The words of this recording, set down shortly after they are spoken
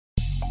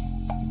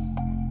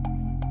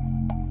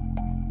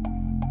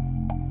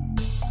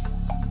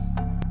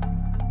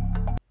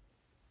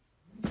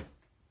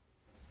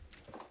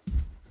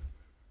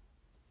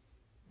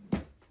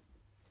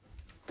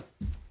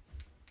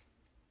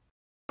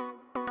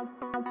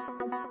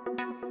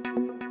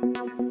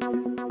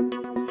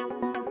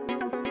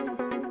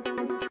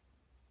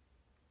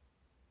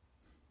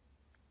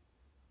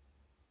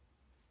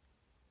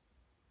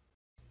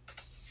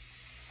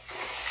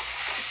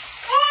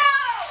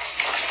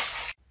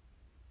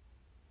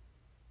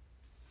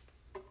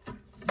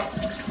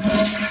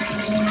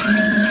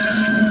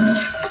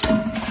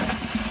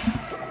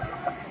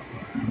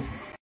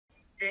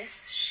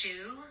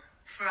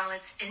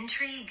its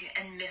intrigue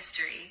and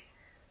mystery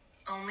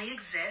only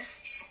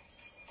exists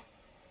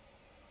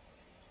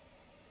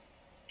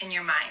in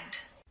your mind.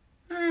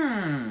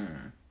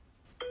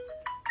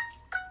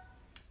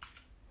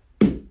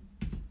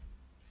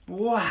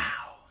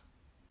 Wow.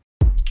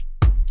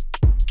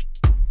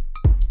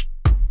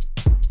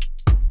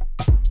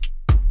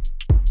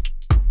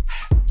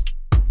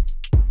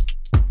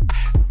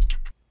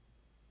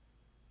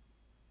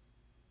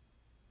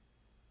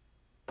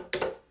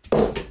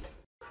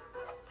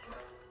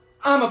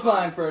 I'm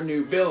applying for a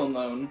new villain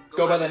loan.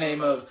 Go by the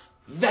name of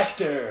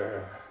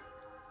Vector.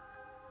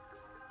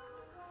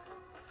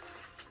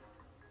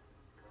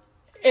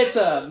 It's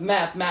a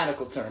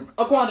mathematical term,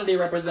 a quantity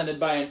represented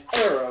by an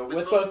arrow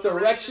with both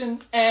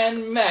direction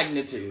and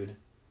magnitude.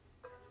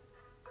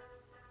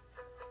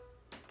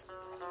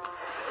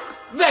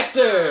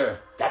 Vector!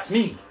 That's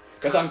me,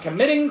 because I'm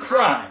committing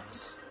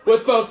crimes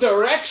with both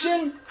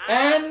direction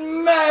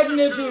and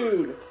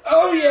magnitude.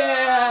 Oh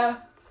yeah!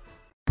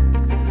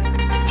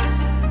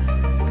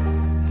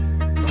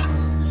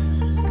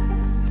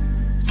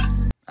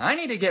 I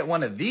need to get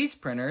one of these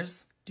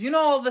printers. Do you know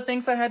all the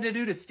things I had to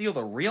do to steal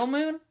the real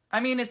moon?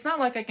 I mean, it's not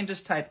like I can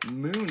just type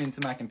moon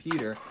into my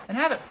computer and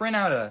have it print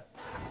out a...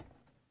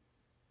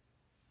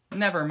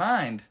 Never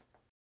mind.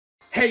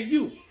 Hey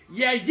you,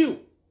 yeah you,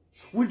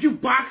 would you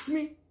box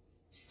me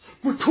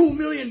for $2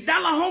 million,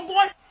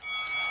 homeboy?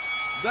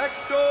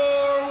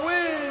 Vector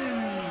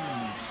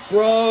wins!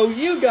 Bro,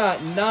 you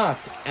got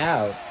knocked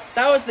out.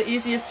 That was the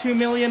easiest 2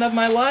 million of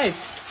my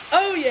life.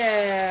 Oh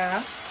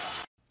yeah!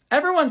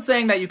 Everyone's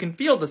saying that you can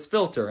feel this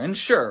filter, and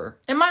sure,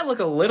 it might look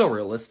a little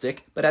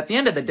realistic, but at the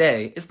end of the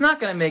day, it's not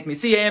gonna make me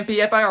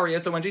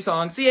C-A-M-P-F-I-R-E-S-O-N-G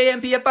song,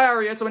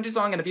 C-A-M-P-F-I-R-E-S-O-N-G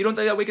song, and if you don't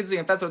think that we can sing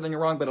it faster, then you're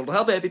wrong, but it'll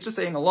help if you're just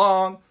singing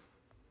along.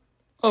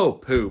 Oh,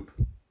 poop.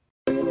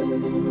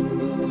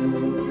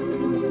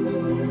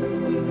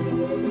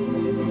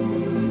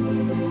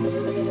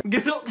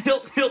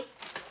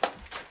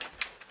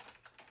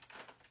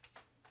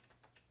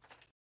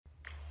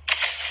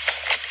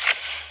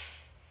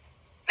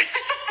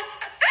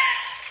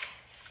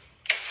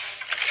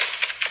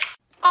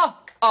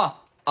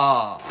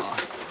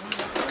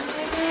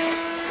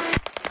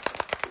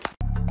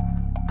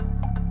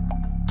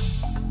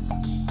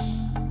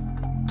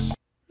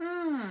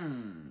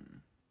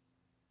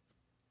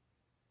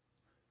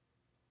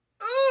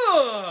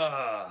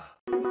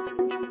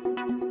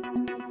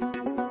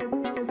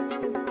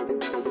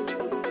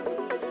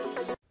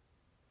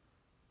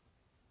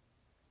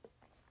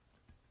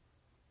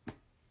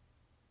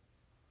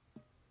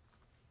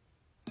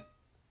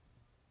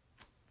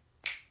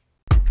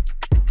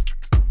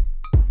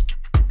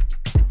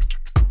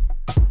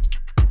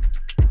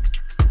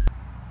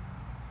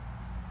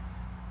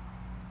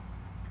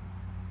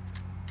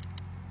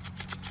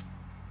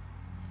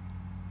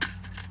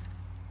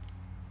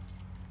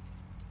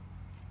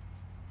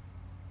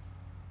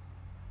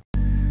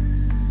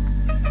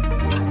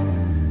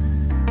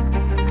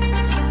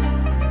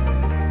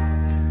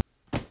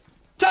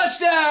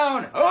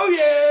 Touchdown! Oh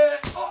yeah!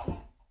 Oh.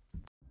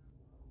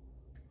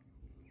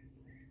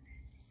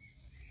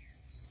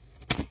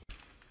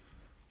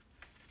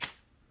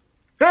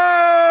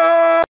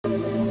 Ah!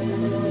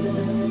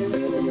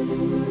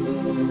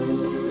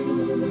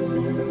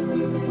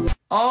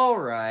 All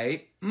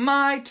right,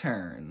 my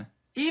turn.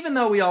 Even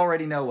though we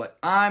already know what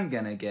I'm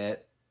gonna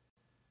get.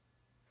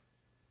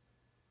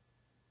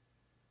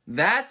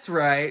 That's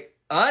right,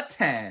 a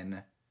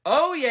 10.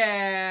 Oh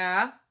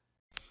yeah!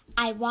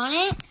 I want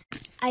it.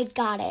 I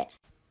got it.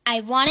 I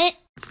want it.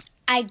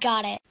 I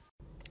got it.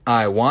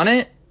 I want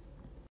it.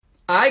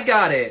 I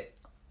got it.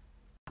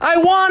 I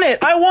want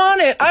it. I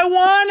want it. I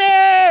want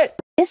it.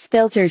 This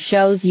filter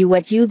shows you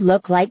what you'd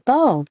look like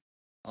bald.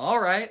 All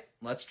right,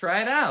 let's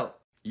try it out.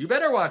 You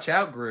better watch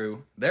out,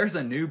 Gru. There's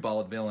a new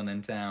bald villain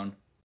in town.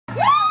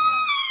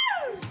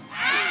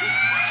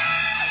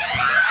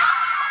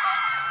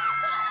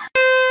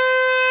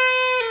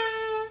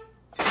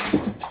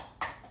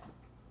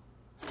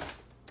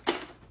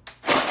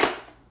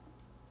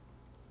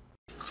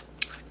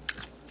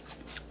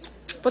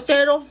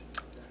 Potato.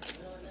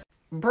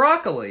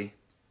 Broccoli.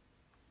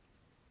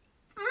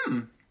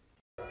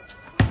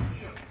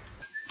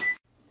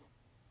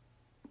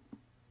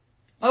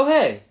 Oh,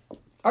 hey.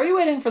 Are you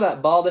waiting for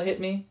that ball to hit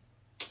me?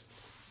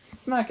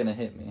 It's not gonna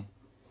hit me.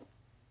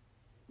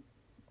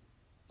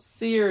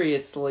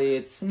 Seriously,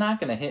 it's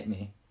not gonna hit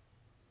me.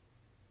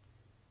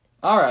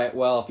 Alright,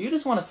 well, if you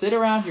just want to sit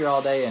around here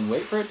all day and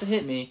wait for it to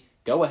hit me,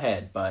 go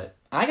ahead, but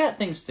I got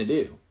things to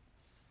do.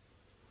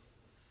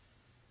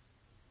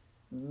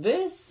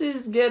 This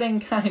is getting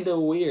kinda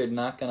weird,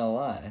 not gonna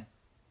lie.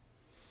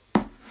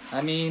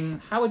 I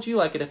mean, how would you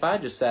like it if I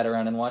just sat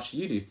around and watched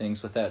you do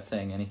things without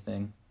saying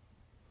anything?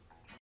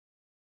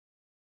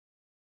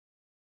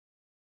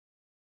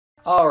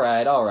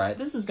 Alright,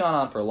 this has gone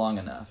on for long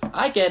enough.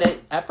 I get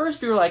it. At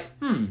first we were like,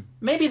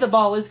 maybe the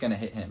ball is gonna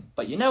hit him.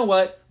 But you know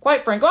what?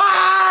 Quite frankly,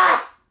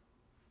 ah!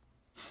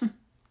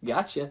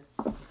 Gotcha.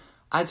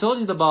 I told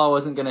you the ball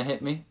wasn't gonna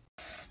hit me.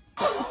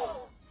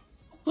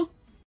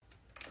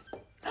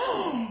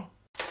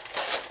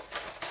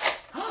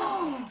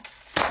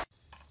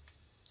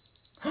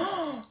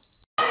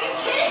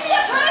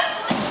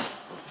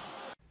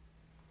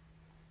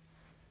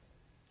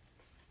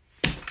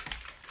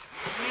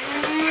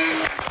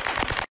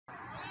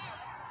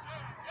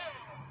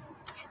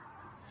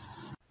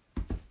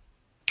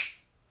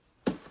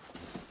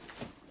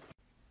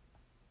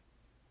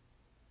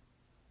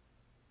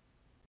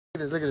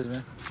 Look at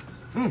this,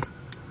 man.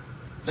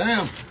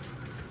 Damn.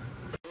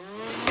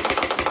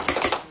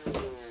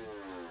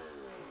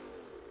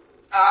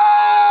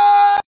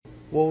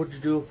 What would you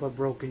do if I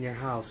broke in your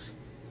house?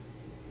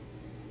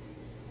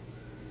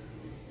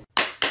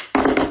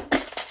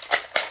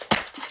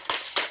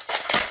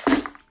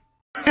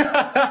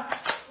 Haha.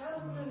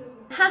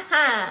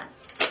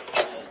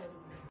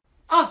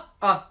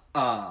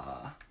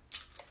 Ah.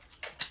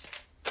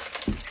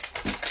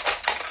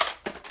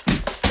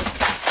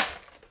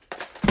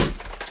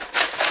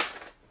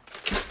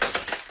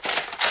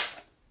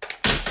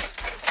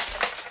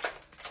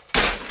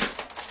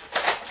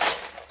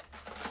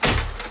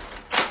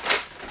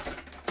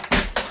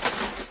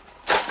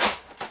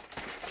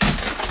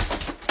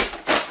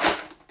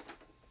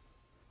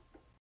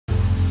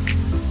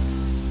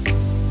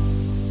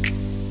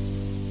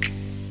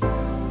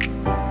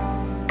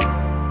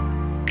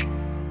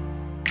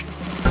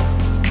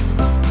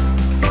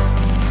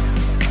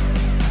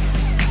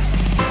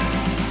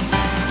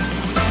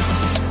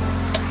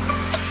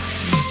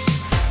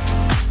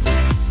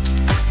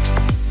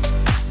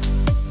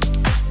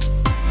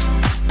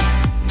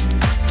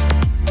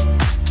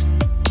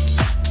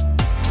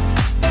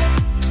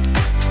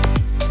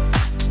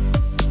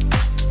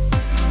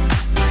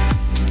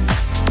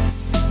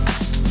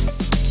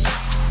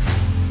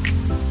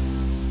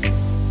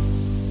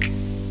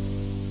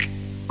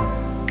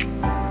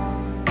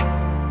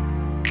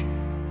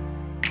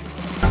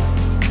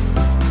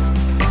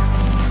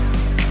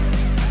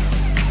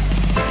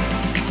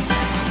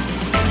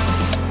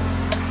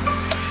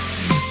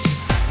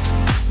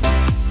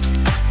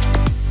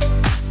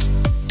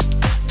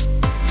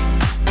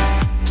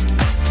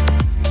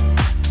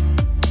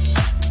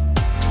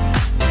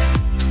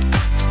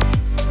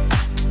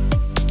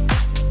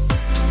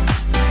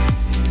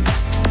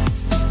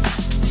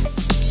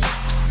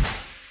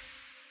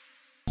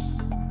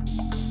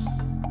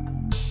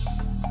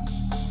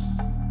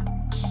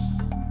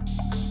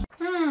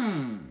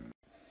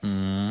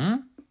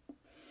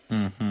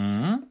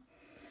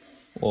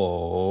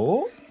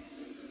 Oh.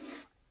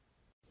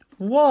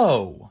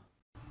 Whoa.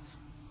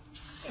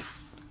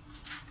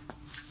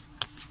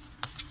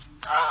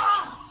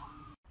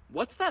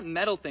 What's that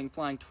metal thing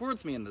flying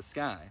towards me in the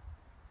sky?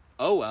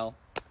 Oh well.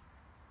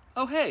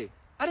 Oh hey,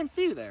 I didn't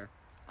see you there.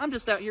 I'm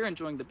just out here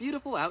enjoying the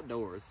beautiful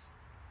outdoors.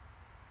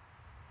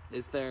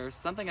 Is there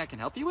something I can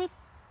help you with?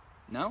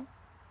 No?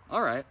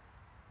 Alright.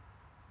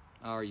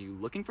 Are you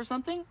looking for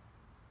something?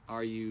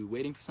 Are you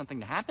waiting for something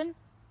to happen?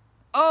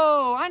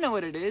 Oh, I know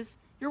what it is.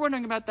 You're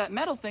wondering about that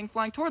metal thing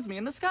flying towards me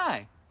in the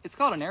sky. It's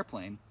called an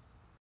airplane.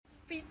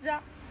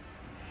 Pizza.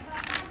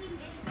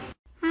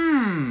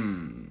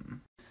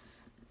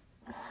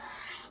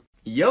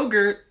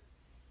 Yogurt.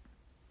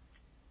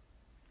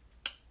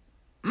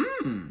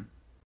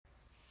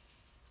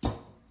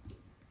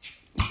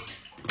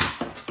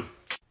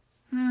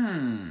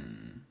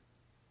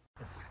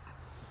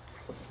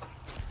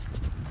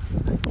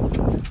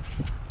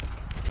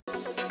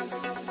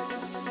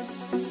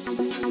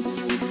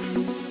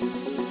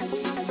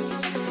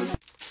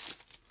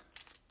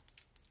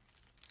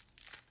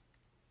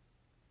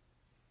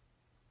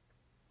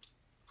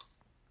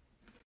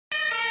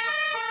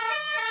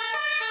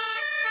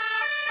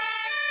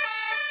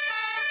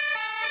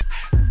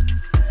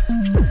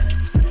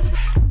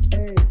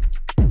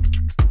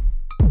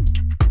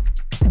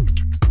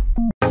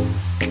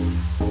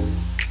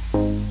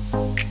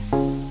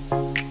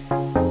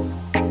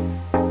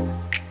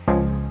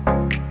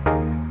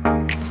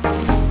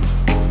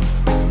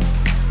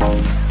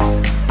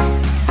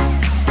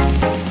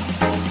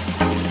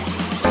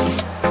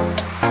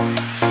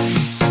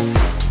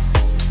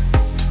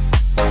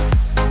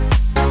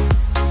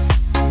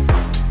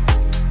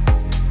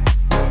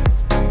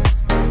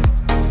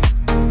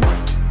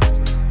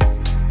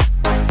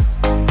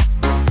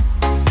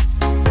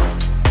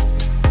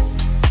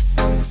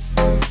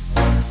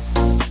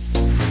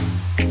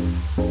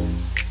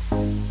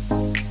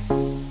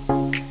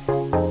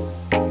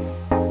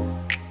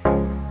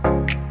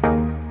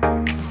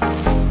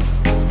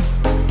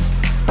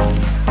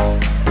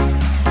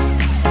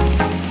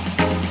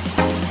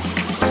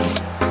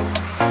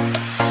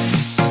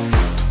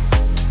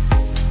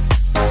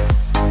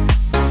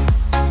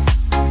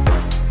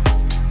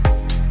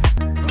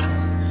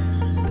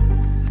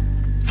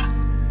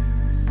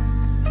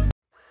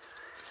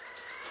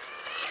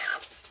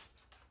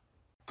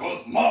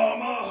 Cause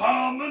mama,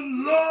 I'm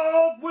in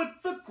love with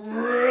the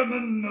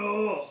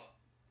criminal.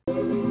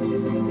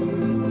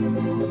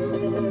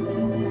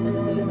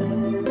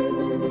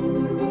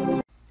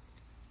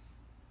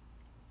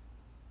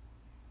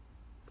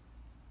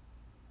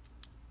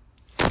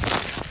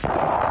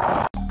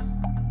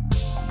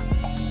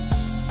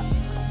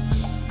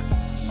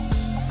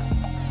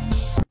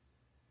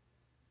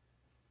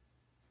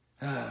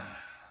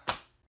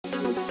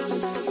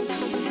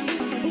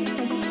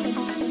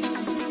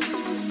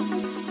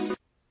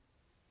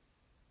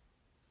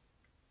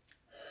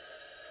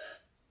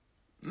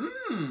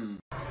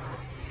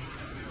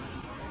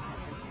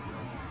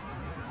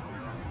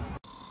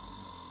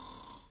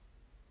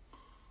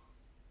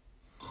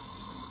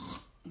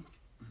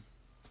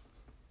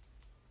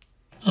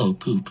 Oh,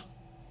 poop.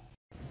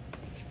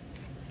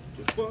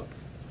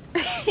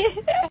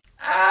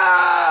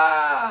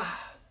 Ah!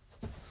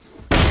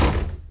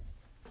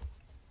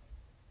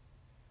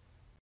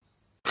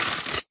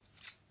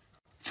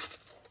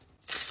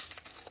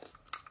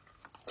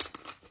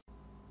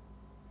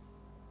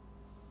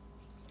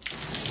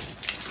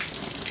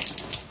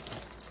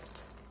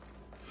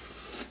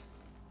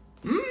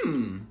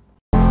 Mmm.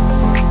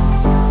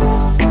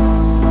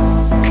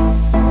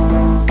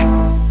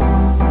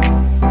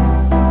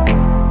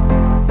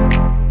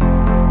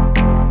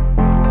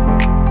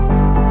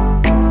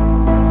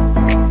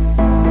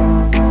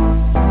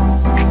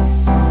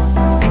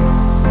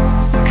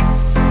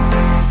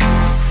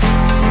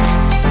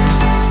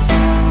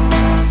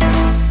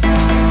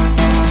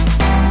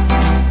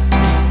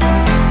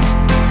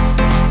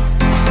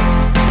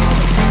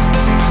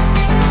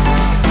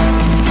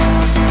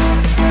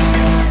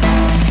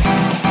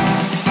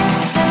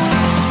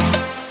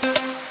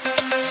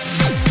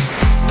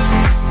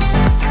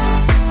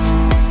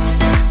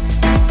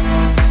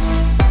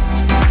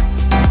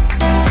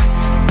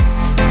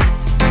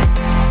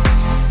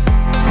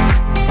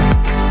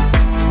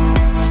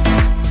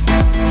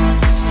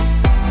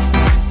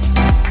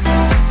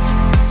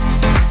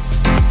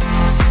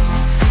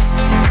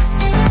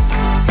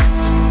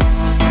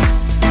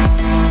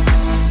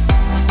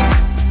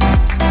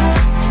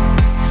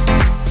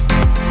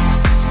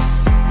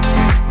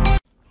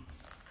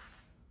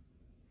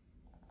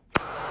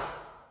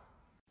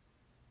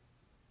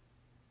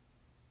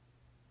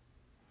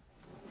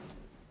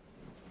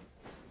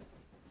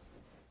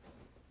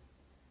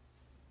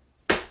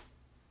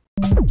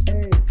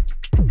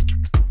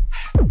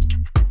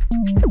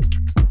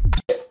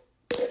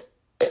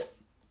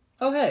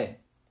 Oh hey,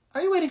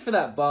 are you waiting for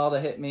that ball to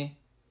hit me?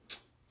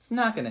 It's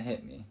not gonna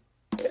hit me.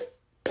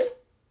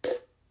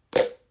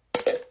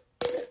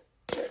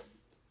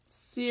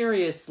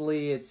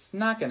 Seriously, it's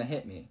not gonna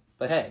hit me.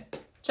 But hey,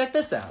 check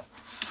this out.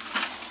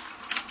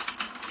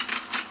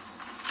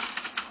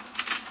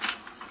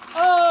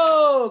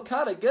 Oh,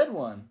 caught a good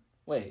one.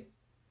 Wait,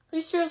 are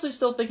you seriously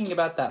still thinking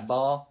about that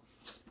ball?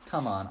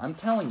 Come on, I'm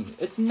telling you,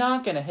 it's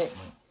not gonna hit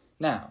me.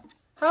 Now,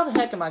 how the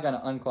heck am I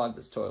gonna unclog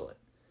this toilet?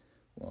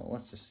 Well,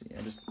 let's just see.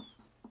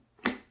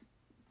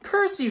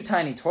 Curse you,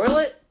 tiny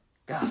toilet!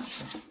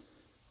 Gosh.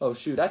 Oh,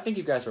 shoot, I think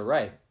you guys are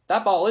right.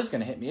 That ball is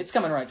gonna hit me. It's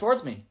coming right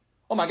towards me.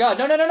 Oh my god,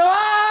 no, no, no, no!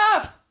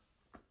 Ah!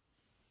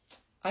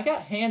 I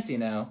got hands, you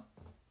know.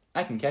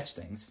 I can catch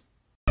things.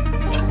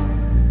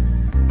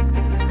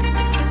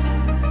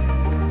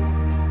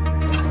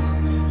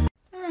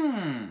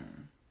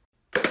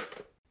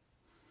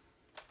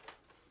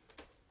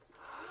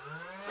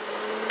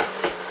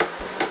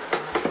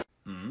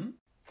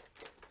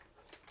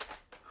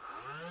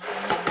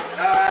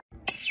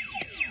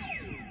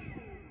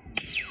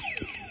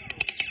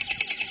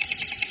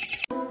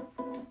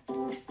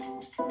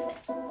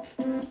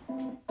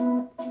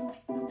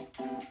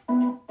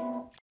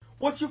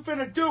 What you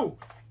finna do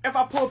if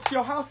I pull up to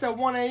your house at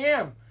 1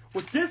 a.m.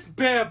 with this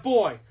bad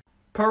boy?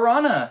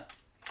 Piranha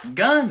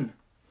gun.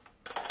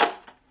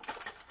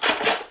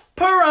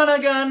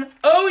 Piranha gun.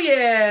 Oh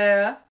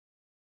yeah.